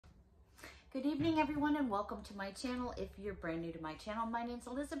Good evening, everyone, and welcome to my channel. If you're brand new to my channel, my name's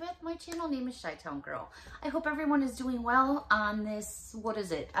Elizabeth. My channel name is ChiTownGirl. I hope everyone is doing well on this, what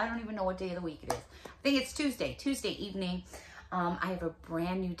is it? I don't even know what day of the week it is. I think it's Tuesday evening. I have a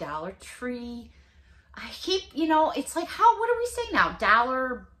brand new Dollar Tree. I keep, it's like, what do we say now?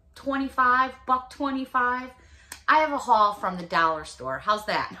 $1.25, $1.25. I have a haul from the dollar store. How's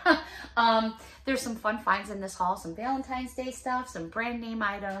that? There's some fun finds in this haul, some Valentine's Day stuff, some brand name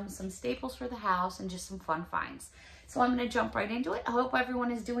items, some staples for the house, and just some fun finds. So I'm going to jump right into it. I hope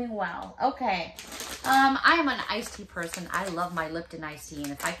everyone is doing well. Okay. I am an iced tea person. I love my Lipton iced tea,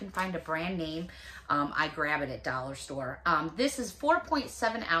 and if I can find a brand name, I grab it at dollar store. This is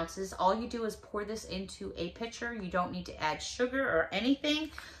 4.7 ounces. All you do is pour this into a pitcher. You don't need to add sugar or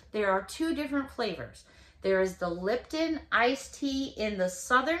anything. There are two different flavors. There is the Lipton iced tea in the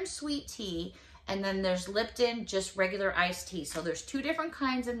Southern sweet tea, and then there's Lipton just regular iced tea. So there's two different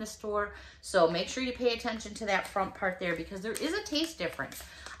kinds in the store. So make sure you pay attention to that front part there because there is a taste difference.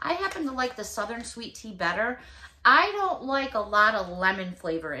 I happen to like the Southern sweet tea better. I don't like a lot of lemon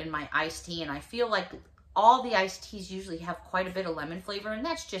flavor in my iced tea, and I feel like all the iced teas usually have quite a bit of lemon flavor, and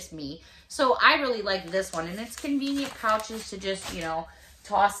that's just me. So I really like this one, and it's convenient pouches to just,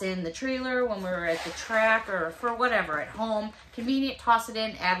 toss in the trailer when we're at the track or for whatever at home. Convenient, toss it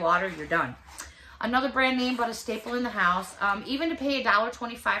in, add water, you're done. Another brand name, but a staple in the house. Even to pay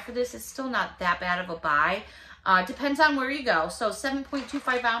 $1.25 for this, it's still not that bad of a buy. Depends on where you go. So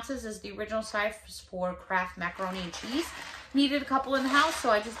 7.25 ounces is the original size for Kraft macaroni and cheese. Needed a couple in the house, so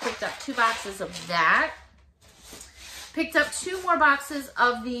I just picked up 2 boxes of that. Picked up 2 more boxes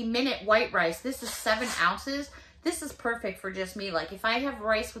of the Minute white rice. This is 7 ounces. This is perfect for just me. Like if I have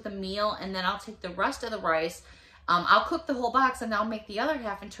rice with a meal and then I'll take the rest of the rice, I'll cook the whole box and I'll make the other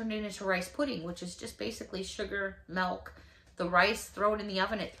half and turn it into rice pudding, which is just basically sugar, milk, the rice, throw it in the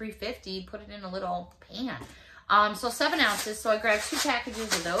oven at 350, put it in a little pan. So 7 ounces. So I grabbed 2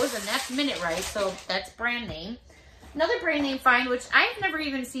 packages of those, and that's Minute rice. So that's brand name. Another brand name find, which I've never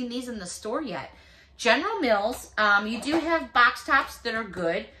even seen these in the store yet. General Mills. You do have box tops that are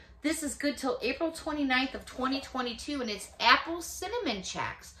good. This is good till April 29th of 2022, and it's apple cinnamon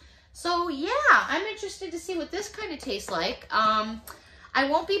checks. So yeah, I'm interested to see what this kind of tastes like. I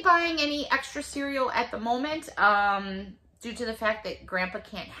won't be buying any extra cereal at the moment due to the fact that Grandpa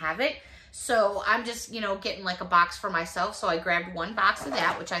can't have it. So I'm just, getting like a box for myself. So I grabbed 1 box of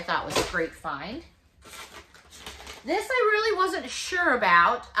that, which I thought was a great find. This I really wasn't sure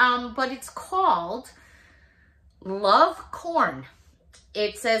about, but it's called Love Corn.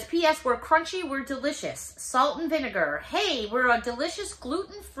 It says, P.S. We're crunchy, we're delicious. Salt and vinegar. Hey, we're a delicious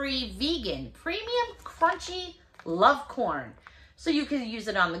gluten-free vegan premium crunchy love corn. So you can use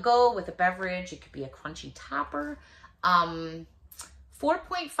it on the go with a beverage. It could be a crunchy topper. 4.5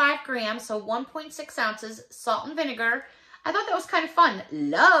 grams, so 1.6 ounces, salt and vinegar. I thought that was kind of fun.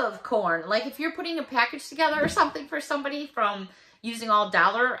 Love corn. Like if you're putting a package together or something for somebody from using all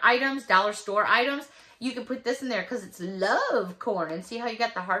dollar items, dollar store items, you can put this in there because it's love corn. And see how you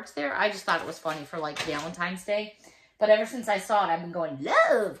got the hearts there? I just thought it was funny for like Valentine's Day. But ever since I saw it, I've been going,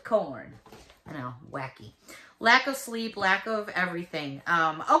 love corn. I know, wacky. Lack of sleep, lack of everything.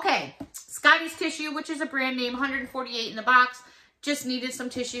 Okay, Scotty's Tissue, which is a brand name, 148 in the box. Just needed some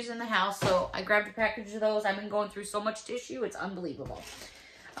tissues in the house, so I grabbed a package of those. I've been going through so much tissue, it's unbelievable.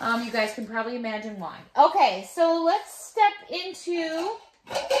 You guys can probably imagine why. Okay, so let's step into...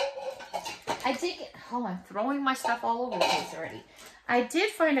 I'm throwing my stuff all over the place already. I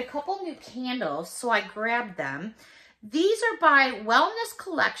did find a couple new candles, so I grabbed them. These are by Wellness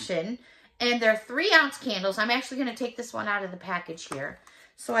Collection, and they're 3-ounce candles. I'm actually going to take this one out of the package here.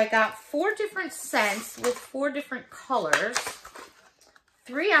 So I got 4 different scents with 4 different colors.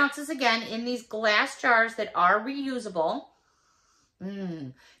 3 ounces again in these glass jars that are reusable.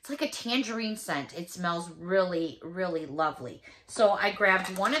 It's like a tangerine scent. It smells really, really lovely. So I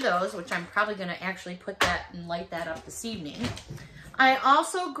grabbed one of those, which I'm probably going to actually put that and light that up this evening. I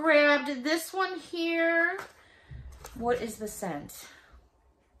also grabbed this one here. What is the scent?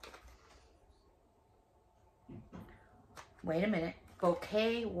 Wait a minute.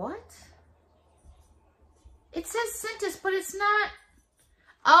 Bouquet, what? It says Scentus, but it's not.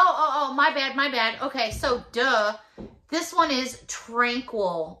 Oh, my bad. Okay, so duh. This one is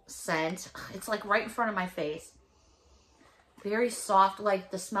Tranquil scent. It's like right in front of my face. Very soft, like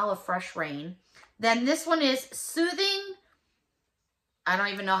the smell of fresh rain. Then this one is Soothing. I don't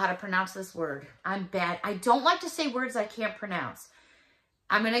even know how to pronounce this word. I'm bad. I don't like to say words I can't pronounce.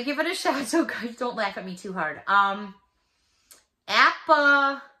 I'm going to give it a shot, so guys don't laugh at me too hard.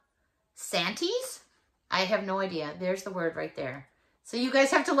 Appa Santis? I have no idea. There's the word right there. So you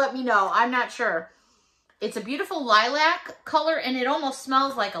guys have to let me know. I'm not sure. It's a beautiful lilac color, and it almost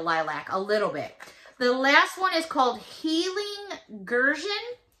smells like a lilac a little bit. The last one is called Healing Gershon.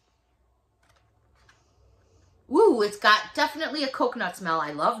 Ooh, it's got definitely a coconut smell.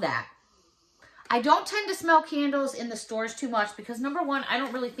 I love that. I don't tend to smell candles in the stores too much because, number one, I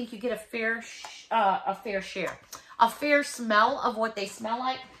don't really think you get a fair smell of what they smell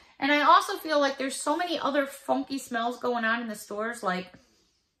like. And I also feel like there's so many other funky smells going on in the stores. Like,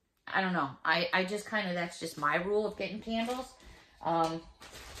 I don't know. I just kind of, that's just my rule of getting candles. I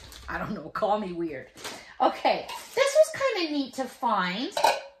don't know. Call me weird. Okay. This was kind of neat to find.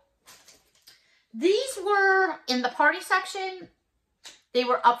 These were in the party section. They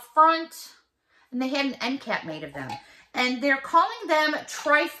were up front, and they had an end cap made of them. And they're calling them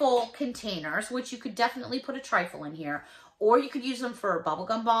trifle containers, which you could definitely put a trifle in here. Or you could use them for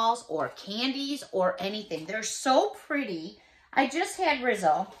bubblegum balls or candies or anything. They're so pretty. I just had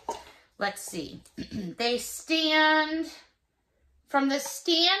Rizzo. Let's see. They stand, from the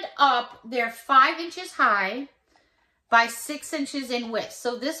stand up, they're 5 inches high by 6 inches in width.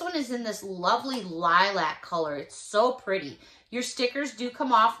 So this one is in this lovely lilac color. It's so pretty. Your stickers do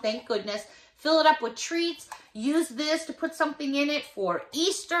come off, thank goodness. Fill it up with treats. Use this to put something in it for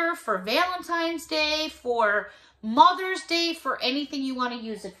Easter, for Valentine's Day, for Mother's Day, for anything you want to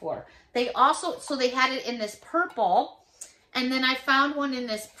use it for. They also, so they had it in this purple, and then I found one in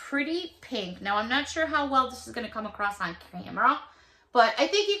this pretty pink. Now, I'm not sure how well this is going to come across on camera, but I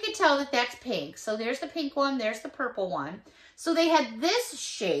think you can tell that that's pink. So there's the pink one, there's the purple one. So they had this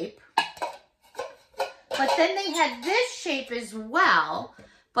shape, but then they had this shape as well.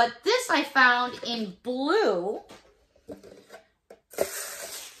 But this I found in blue,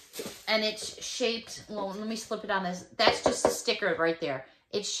 and it's shaped, well, let me slip it on this. That's just a sticker right there.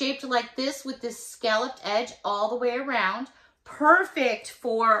 It's shaped like this with this scalloped edge all the way around. Perfect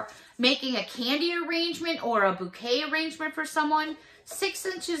for making a candy arrangement or a bouquet arrangement for someone. 6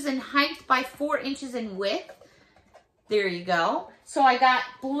 inches in height by 4 inches in width. There you go. So I got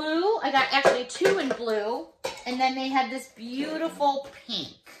blue. I got actually 2 in blue. And then they had this beautiful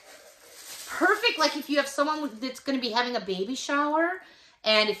pink. Perfect, like if you have someone that's going to be having a baby shower.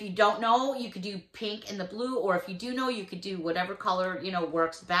 And if you don't know, you could do pink and the blue. Or if you do know, you could do whatever color, you know,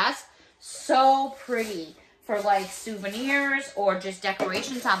 works best. So pretty for like souvenirs or just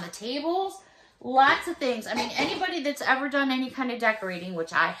decorations on the tables. Lots of things. I mean, anybody that's ever done any kind of decorating,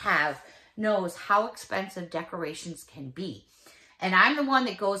 which I have, knows how expensive decorations can be. And I'm the one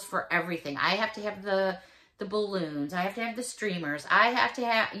that goes for everything. I have to have the balloons. I have to have the streamers. I have to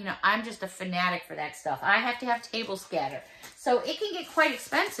have, you know, I'm just a fanatic for that stuff. I have to have table scatter. So it can get quite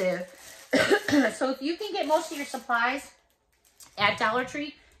expensive. So if you can get most of your supplies at Dollar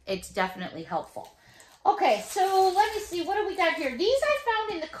Tree, it's definitely helpful. Okay, so let me see. What do we got here? These I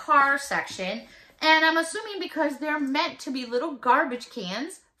found in the car section. And I'm assuming because they're meant to be little garbage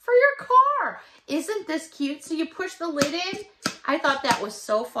cans for your car. Isn't this cute? So you push the lid in. I thought that was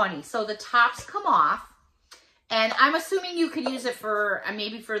so funny. So the tops come off. And I'm assuming you could use it for,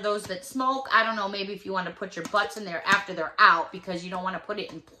 maybe for those that smoke. I don't know, maybe if you want to put your butts in there after they're out because you don't want to put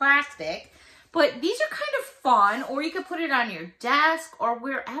it in plastic. But these are kind of fun, or you could put it on your desk or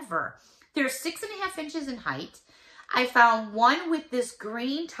wherever. They're 6.5 inches in height. I found one with this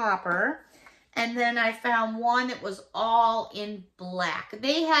green topper, and then I found one that was all in black.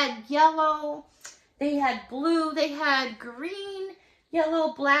 They had yellow, they had blue, they had green,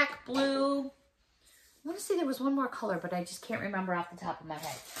 yellow, black, blue. I want to say there was one more color, but I just can't remember off the top of my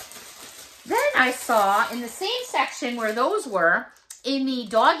head. Then I saw in the same section where those were, in the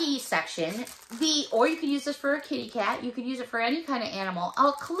doggy section, or you could use this for a kitty cat, you could use it for any kind of animal,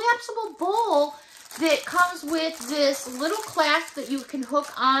 a collapsible bowl that comes with this little clasp that you can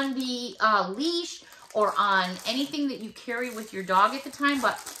hook on the leash or on anything that you carry with your dog at the time,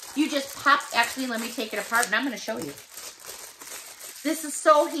 but you just pop, actually let me take it apart and I'm going to show you. This is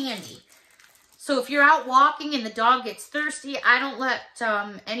so handy. So if you're out walking and the dog gets thirsty, I don't let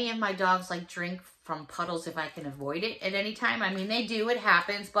any of my dogs like drink from puddles if I can avoid it at any time. I mean, they do, it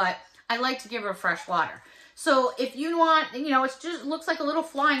happens, but I like to give her fresh water. So if you want, you know, it just looks like a little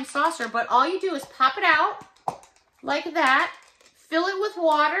flying saucer, but all you do is pop it out like that, fill it with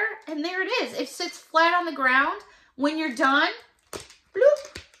water, and there it is. It sits flat on the ground. When you're done,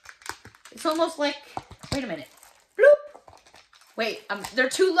 bloop. It's almost like, wait a minute, bloop. Wait, they're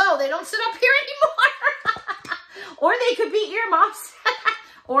too low. They don't sit up here anymore. Or they could be earmuffs.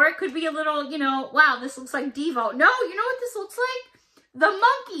 Or it could be a little, you know, wow, this looks like Devo. No, you know what this looks like? The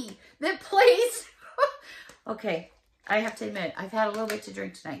monkey that plays. Okay, I have to admit, I've had a little bit to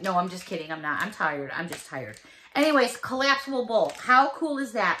drink tonight. No, I'm just kidding. I'm not. I'm tired. I'm just tired. Anyways, collapsible bowl. How cool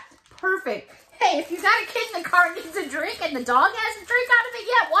is that? Perfect. Hey, if you got a kid in the car that needs a drink and the dog hasn't drank out of it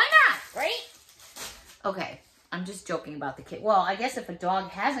yet, why not, right? Okay, I'm just joking about the kid. Well, I guess if a dog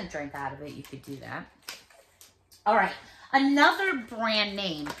hasn't drank out of it, you could do that. All right, another brand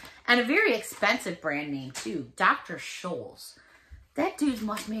name, and a very expensive brand name too, Dr. Scholl's. That dude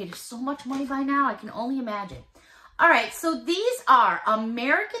must have made so much money by now, I can only imagine. All right, so these are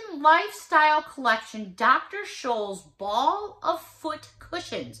American Lifestyle Collection Dr. Scholl's Ball of Foot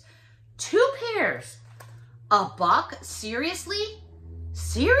Cushions. 2 pairs. $1? Seriously?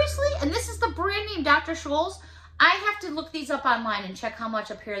 Seriously? And this is the brand name Dr. Scholl's? I have to look these up online and check how much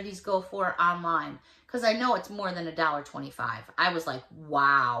a pair of these go for online, because I know it's more than $1.25. I was like,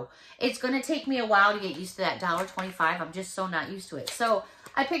 wow. It's going to take me a while to get used to that $1.25. I'm just so not used to it. So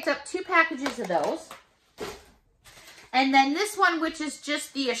I picked up 2 packages of those. And then this one, which is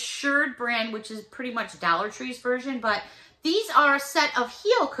just the Assured brand, which is pretty much Dollar Tree's version. But these are a set of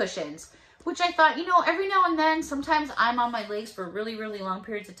heel cushions, which I thought, you know, every now and then, sometimes I'm on my legs for really, really long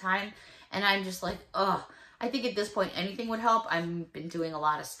periods of time. And I'm just like, ugh. I think at this point, anything would help. I've been doing a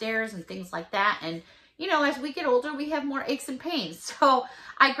lot of stairs and things like that. And, you know, as we get older, we have more aches and pains. So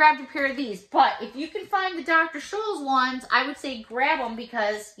I grabbed a pair of these. But if you can find the Dr. Scholl's ones, I would say grab them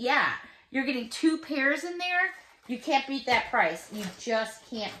because, yeah, you're getting 2 pairs in there. You can't beat that price. You just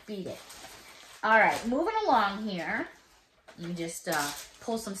can't beat it. All right, moving along here. Let me just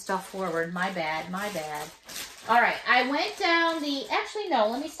pull some stuff forward. My bad, my bad. All right, I went down the, actually, no,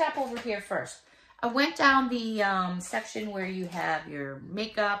 let me stop over here first. I went down the section where you have your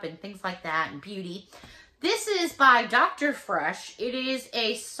makeup and things like that and beauty. This is by Dr. Fresh. It is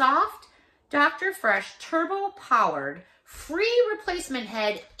a soft Dr. Fresh turbo-powered free replacement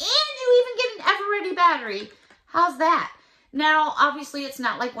head, and you even get an ever-ready battery. How's that? Now, obviously, it's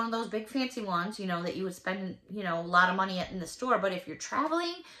not like one of those big fancy ones, you know, that you would spend, you know, a lot of money in the store. But if you're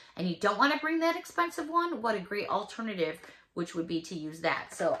traveling and you don't want to bring that expensive one, what a great alternative, which would be to use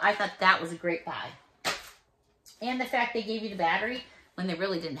that. So I thought that was a great buy. And the fact they gave you the battery when they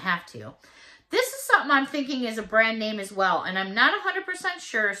really didn't have to. This is something I'm thinking is a brand name as well. And I'm not 100%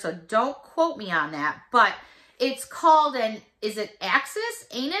 sure, so don't quote me on that. But it's called an, is it Axis?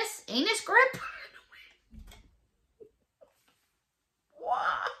 Anus grip?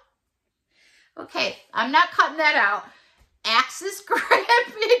 Okay, I'm not cutting that out. Axis grip.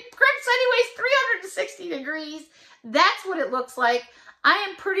 It grips anyways 360 degrees. That's what it looks like. I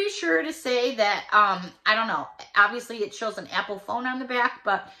am pretty sure to say that, I don't know. Obviously, it shows an Apple phone on the back,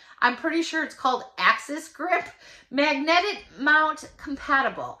 but I'm pretty sure it's called Axis grip. Magnetic mount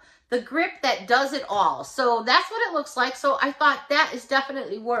compatible. The grip that does it all. So that's what it looks like. So I thought that is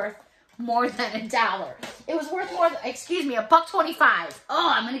definitely worth more than $1. It was worth more, excuse me, $1.25.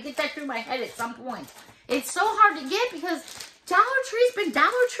 Oh, I'm going to get that through my head at some point. It's so hard to get because Dollar Tree's been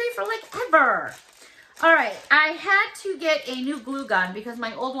Dollar Tree for like ever. All right, I had to get a new glue gun because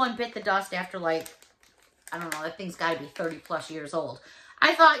my old one bit the dust after like, I don't know, that thing's got to be 30 plus years old.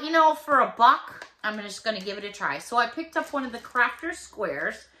 I thought, you know, for $1, I'm just going to give it a try. So I picked up one of the Crafter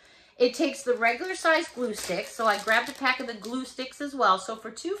Squares. It takes the regular size glue sticks, so I grabbed a pack of the glue sticks as well. So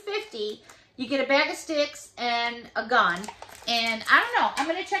for $2.50, you get a bag of sticks and a gun. And I don't know, I'm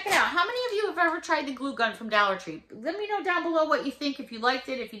going to check it out. How many of you have ever tried the glue gun from Dollar Tree? Let me know down below what you think, if you liked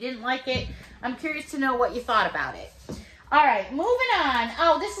it, if you didn't like it. I'm curious to know what you thought about it. All right, moving on.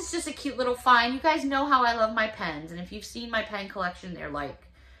 Oh, this is just a cute little find. You guys know how I love my pens. And if you've seen my pen collection, they're like,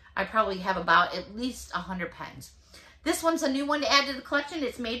 I probably have about at least 100 pens. This one's a new one to add to the collection.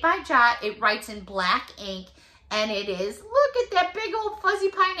 It's made by Jot. It writes in black ink, and it is, look at that big old fuzzy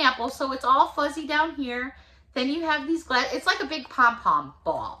pineapple. So it's all fuzzy down here. Then you have these glass, it's like a big pom-pom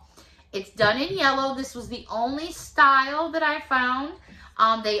ball. It's done in yellow. This was the only style that I found.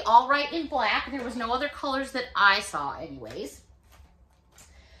 They all write in black. There was no other colors that I saw anyways.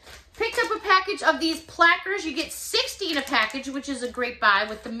 Picked up a package of these plackers. You get 60 in a package, which is a great buy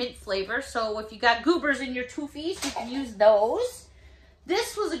with the mint flavor. So if you got goobers in your toofies, you can use those.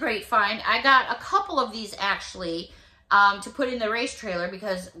 This was a great find. I got a couple of these actually to put in the race trailer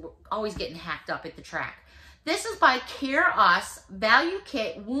because we're always getting hacked up at the track. This is by Care Us Value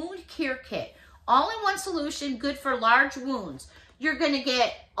Kit Wound Care Kit. All-in-one solution, good for large wounds. You're going to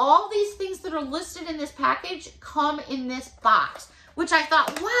get all these things that are listed in this package come in this box, which I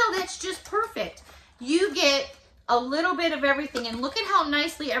thought, wow, that's just perfect. You get a little bit of everything, and look at how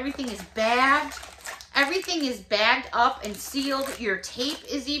nicely everything is bagged. Everything is bagged up and sealed. Your tape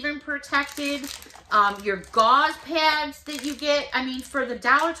is even protected. Your gauze pads that you get, I mean, for the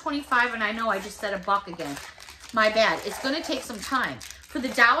 $1.25, and I know I just said $1 again. My bad. It's going to take some time. For the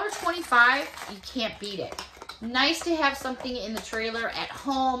 $1.25, you can't beat it. Nice to have something in the trailer at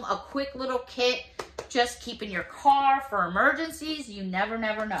home, a quick little kit, just keep in your car for emergencies. You never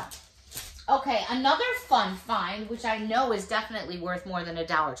know. Okay, another fun find, which I know is definitely worth more than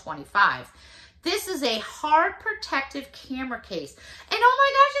 $1.25. This is a hard protective camera case. And oh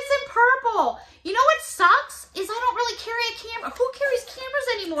my gosh, it's in purple. You know what sucks is I don't really carry a camera. Who carries cameras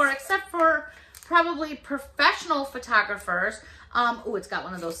anymore except for probably professional photographers? Oh, it's got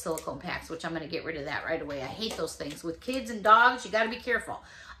one of those silicone packs, which I'm going to get rid of that right away. I hate those things. With kids and dogs, you got to be careful.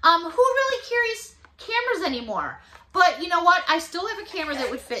 Who really carries cameras anymore? But you know what? I still have a camera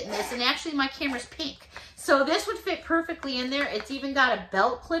that would fit in this, and actually my camera's pink. So this would fit perfectly in there. It's even got a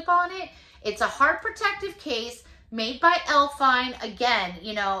belt clip on it. It's a hard protective case made by Elfine. Again,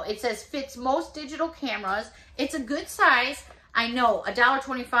 you know, it says fits most digital cameras. It's a good size. I know,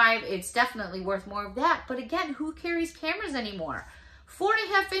 $1.25, it's definitely worth more of that. But again, who carries cameras anymore?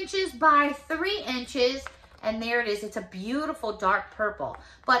 4.5 inches by 3 inches. And there it is. It's a beautiful dark purple.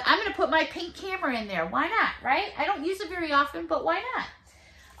 But I'm going to put my pink camera in there. Why not, right? I don't use it very often, but why not?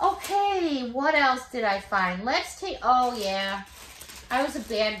 Okay, what else did I find? Let's take, oh yeah, I was a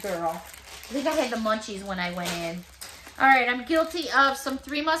bad girl. I think I had the munchies when I went in. All right, I'm guilty of some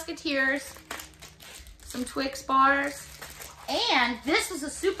Three Musketeers, some Twix bars, and this is a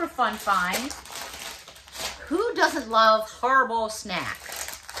super fun find. Who doesn't love Haribo snack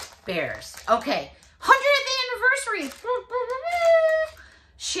bears? Okay, 100th anniversary.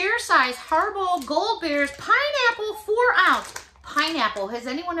 Share size Haribo Gold Bears Pineapple 4-ounce. Pineapple. Has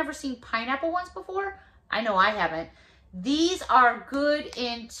anyone ever seen pineapple ones before? I know I haven't. These are good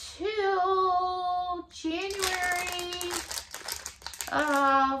until January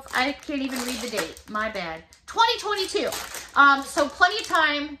of, I can't even read the date. My bad. 2022. So plenty of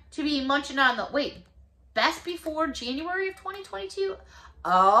time to be munching on the, wait, best before January of 2022?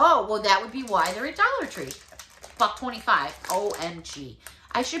 Oh, well that would be why they're at Dollar Tree. $1.25. OMG.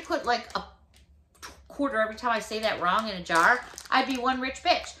 I should put like a quarter every time I say that wrong in a jar. I'd be one rich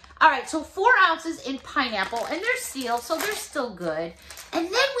bitch. All right, so 4 ounces in pineapple, and they're sealed, so they're still good. And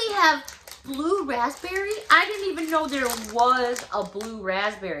then we have blue raspberry. I didn't even know there was a blue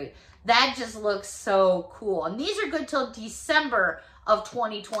raspberry. That just looks so cool. And these are good till December of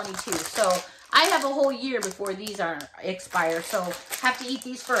 2022. So I have a whole year before these are expire, so have to eat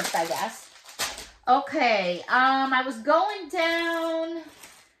these first, I guess. Okay, I was going down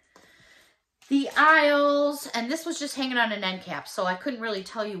the aisles, and this was just hanging on an end cap, so I couldn't really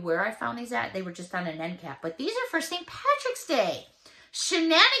tell you where I found these at. They were just on an end cap, but these are for St. Patrick's Day.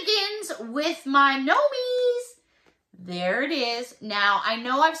 Shenanigans with my Nomies. There it is. Now, I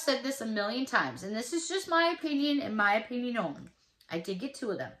know I've said this a million times, and this is just my opinion and my opinion only. I did get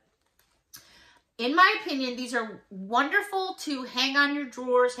 2 of them. In my opinion, these are wonderful to hang on your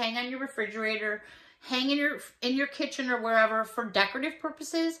drawers, hang on your refrigerator, hang in your kitchen or wherever for decorative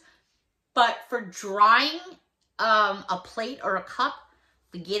purposes. But for drying a plate or a cup,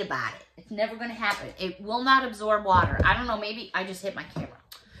 forget about it. It's never going to happen. It will not absorb water. I don't know. Maybe I just hit my camera.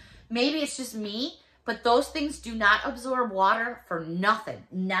 Maybe it's just me, but those things do not absorb water for nothing.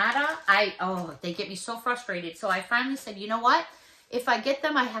 Nada. Oh, they get me so frustrated. So I finally said, you know what? If I get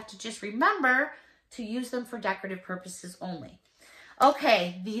them, I have to just remember to use them for decorative purposes only.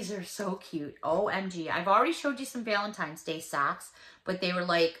 Okay, these are so cute. OMG. I've already showed you some Valentine's Day socks, but they were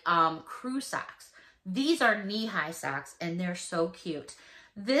like crew socks. These are knee-high socks, and they're so cute.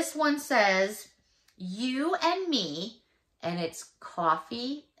 This one says, you and me, and it's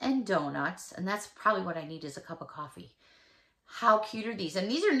coffee and donuts, and that's probably what I need is a cup of coffee. How cute are these? And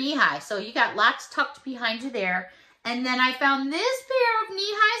these are knee-high, so you got lots tucked behind you there. And then I found this pair of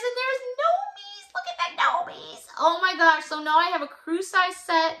knee-highs, and there's Nomies. Look at that Nomies. Oh my gosh. So now I have a crew size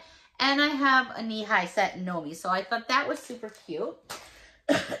set and I have a knee-high set in Nomies. So I thought that was super cute.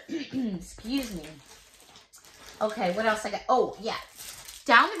 Excuse me. Okay, what else I got? Oh, yeah.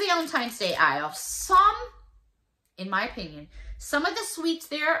 Down the Valentine's Day aisle, in my opinion, some of the sweets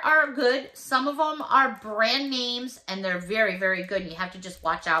there are good. Some of them are brand names and they're very, very good. And you have to just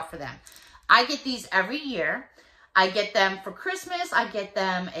watch out for them. I get these every year. I get them for Christmas. I get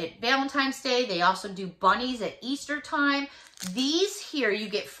them at Valentine's Day. They also do bunnies at Easter time. These here, you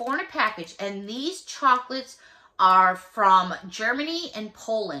get 4 in a package. And these chocolates are from Germany and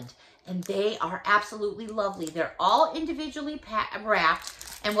Poland. And they are absolutely lovely. They're all individually wrapped.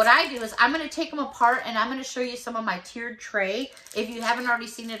 And what I do is I'm going to take them apart and I'm going to show you some of my tiered tray. If you haven't already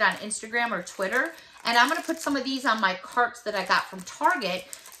seen it on Instagram or Twitter. And I'm going to put some of these on my carts that I got from Target.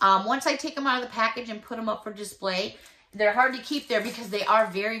 Once I take them out of the package and put them up for display, they're hard to keep there because they are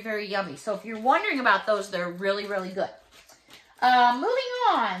very, very yummy. So if you're wondering about those, they're really, really good. Moving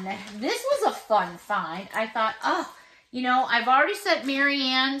on. This was a fun find. I thought, oh, you know, I've already set Mary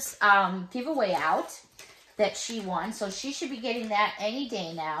Ann's giveaway out that she won. So she should be getting that any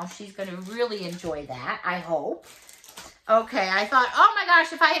day now. She's going to really enjoy that, I hope. Okay, I thought, oh my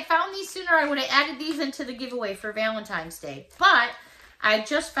gosh, if I had found these sooner, I would have added these into the giveaway for Valentine's Day. But I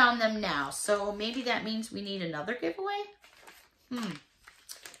just found them now. So maybe that means we need another giveaway?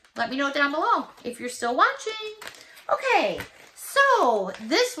 Let me know down below if you're still watching. Okay, so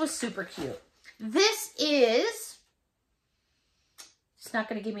this was super cute. This is, it's not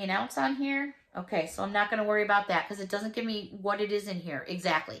going to give me an ounce on here. Okay, so I'm not going to worry about that because it doesn't give me what it is in here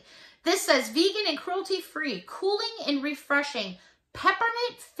exactly. This says vegan and cruelty-free, cooling and refreshing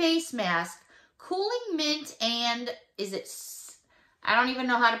peppermint face mask, cooling mint, and is it, I don't even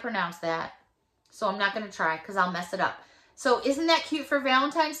know how to pronounce that. So I'm not going to try because I'll mess it up. So isn't that cute for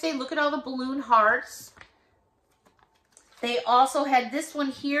Valentine's Day? Look at all the balloon hearts. They also had this one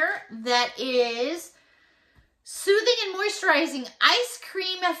here that is soothing and moisturizing ice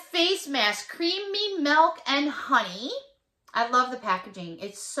cream face mask, creamy milk and honey. I love the packaging.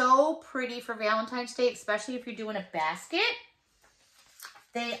 It's so pretty for Valentine's Day, especially if you're doing a basket.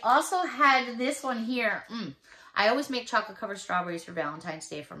 They also had this one here. I always make chocolate covered strawberries for Valentine's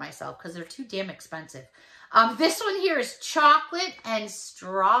Day for myself because they're too damn expensive. This one here is chocolate and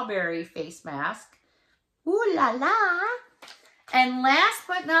strawberry face mask. Ooh la la. And last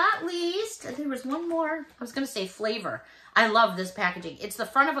but not least, there was one more. I was going to say flavor. I love this packaging. It's the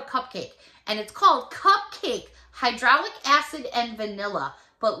front of a cupcake, and it's called Cupcake Hydraulic Acid and Vanilla.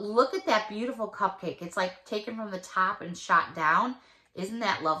 But look at that beautiful cupcake. It's like taken from the top and shot down. Isn't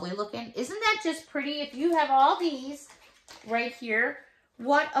that lovely looking? Isn't that just pretty? If you have all these right here,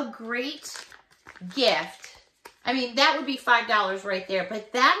 what a great gift. I mean, that would be $5 right there.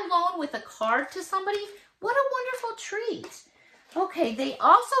 But that alone with a card to somebody, what a wonderful treat. Okay, they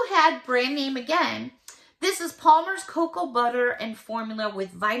also had brand name again. This is Palmer's Cocoa Butter and Formula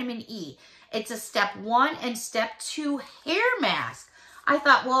with Vitamin E. It's a step 1 and step 2 hair mask. I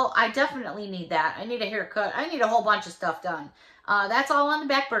thought, well, I definitely need that. I need a haircut. I need a whole bunch of stuff done. That's all on the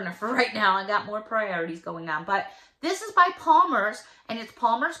back burner for right now. I got more priorities going on. But this is by Palmer's, and it's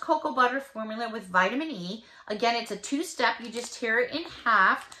Palmer's Cocoa Butter Formula with Vitamin E. Again, it's a 2-step. You just tear it in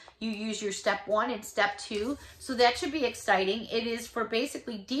half. You use your step 1 and step 2. So that should be exciting. It is for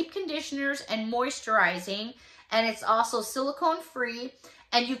basically deep conditioners and moisturizing. And it's also silicone free.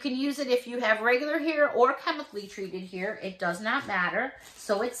 And you can use it if you have regular hair or chemically treated hair. It does not matter.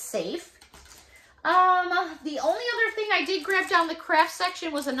 So it's safe. The only other thing I did grab down the craft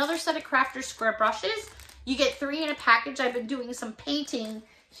section was another set of Crafter square brushes. You get 3 in a package. I've been doing some painting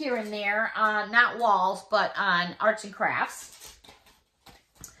here and there on not walls, but on arts and crafts.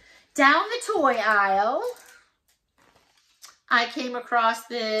 Down the toy aisle, I came across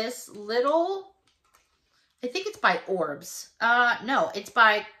this little, I think it's by Orbs. No, it's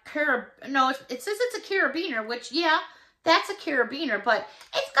by it says it's a carabiner, which, yeah, that's a carabiner, but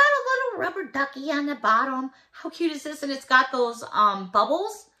it's got a little rubber ducky on the bottom. How cute is this? And it's got those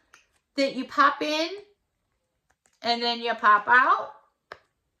bubbles that you pop in and then you pop out.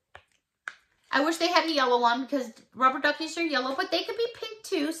 I wish they had a yellow one because rubber duckies are yellow, but they could be pink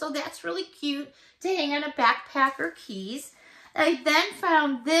too, so that's really cute to hang on a backpack or keys. I then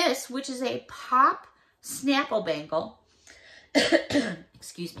found this, which is a pop Snapple bangle.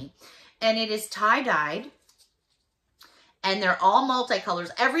 Excuse me. And it is tie-dyed. And they're all multicolors.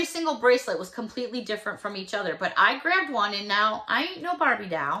 Every single bracelet was completely different from each other. But I grabbed one, and now I ain't no Barbie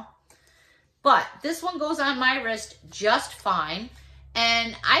doll. But this one goes on my wrist just fine.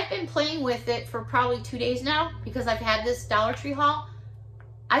 And I've been playing with it for probably 2 days now because I've had this Dollar Tree haul.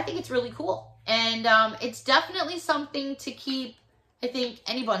 I think it's really cool. And it's definitely something to keep, I think,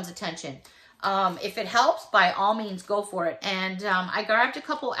 anyone's attention. If it helps, by all means, go for it. And I grabbed a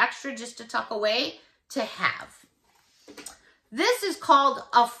couple extra just to tuck away to have. This is called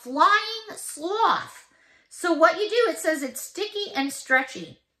a flying sloth. So what you do, it says it's sticky and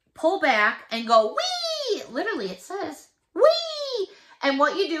stretchy. Pull back and go, wee! Literally, it says, wee! And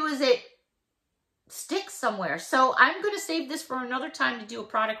what you do is it sticks somewhere. So I'm going to save this for another time to do a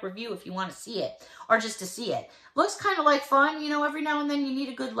product review if you want to see it, or just to see it. Looks kind of like fun, you know, every now and then you need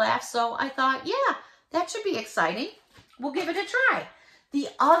a good laugh. So I thought, yeah, that should be exciting. We'll give it a try. The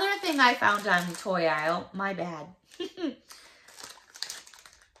other thing I found on the toy aisle, my bad.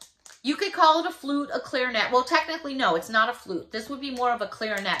 You could call it a flute, a clarinet. Well, technically, no, it's not a flute. This would be more of a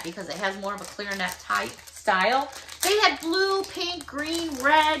clarinet because it has more of a clarinet type style. They had blue, pink, green,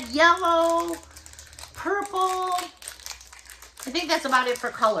 red, yellow, purple. I think that's about it for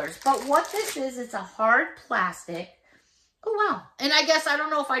colors. But what this is, it's a hard plastic. Oh, wow. And I guess I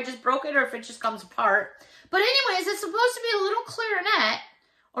don't know if I just broke it or if it just comes apart. But anyways, it's supposed to be a little clarinet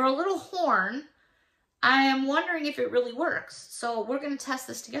or a little horn. I am wondering if it really works. So we're going to test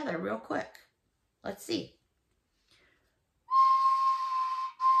this together real quick. Let's see.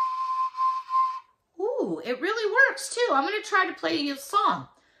 Ooh, it really works too. I'm going to try to play you a song.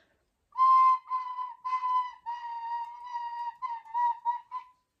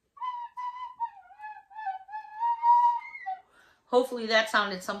 Hopefully that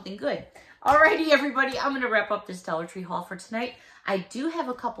sounded something good. Alrighty, everybody, I'm going to wrap up this Dollar Tree haul for tonight. I do have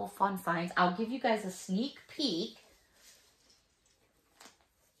a couple fun finds. I'll give you guys a sneak peek.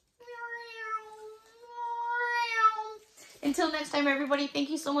 Until next time, everybody, thank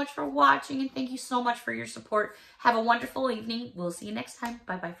you so much for watching and thank you so much for your support. Have a wonderful evening. We'll see you next time.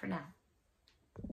 Bye-bye for now.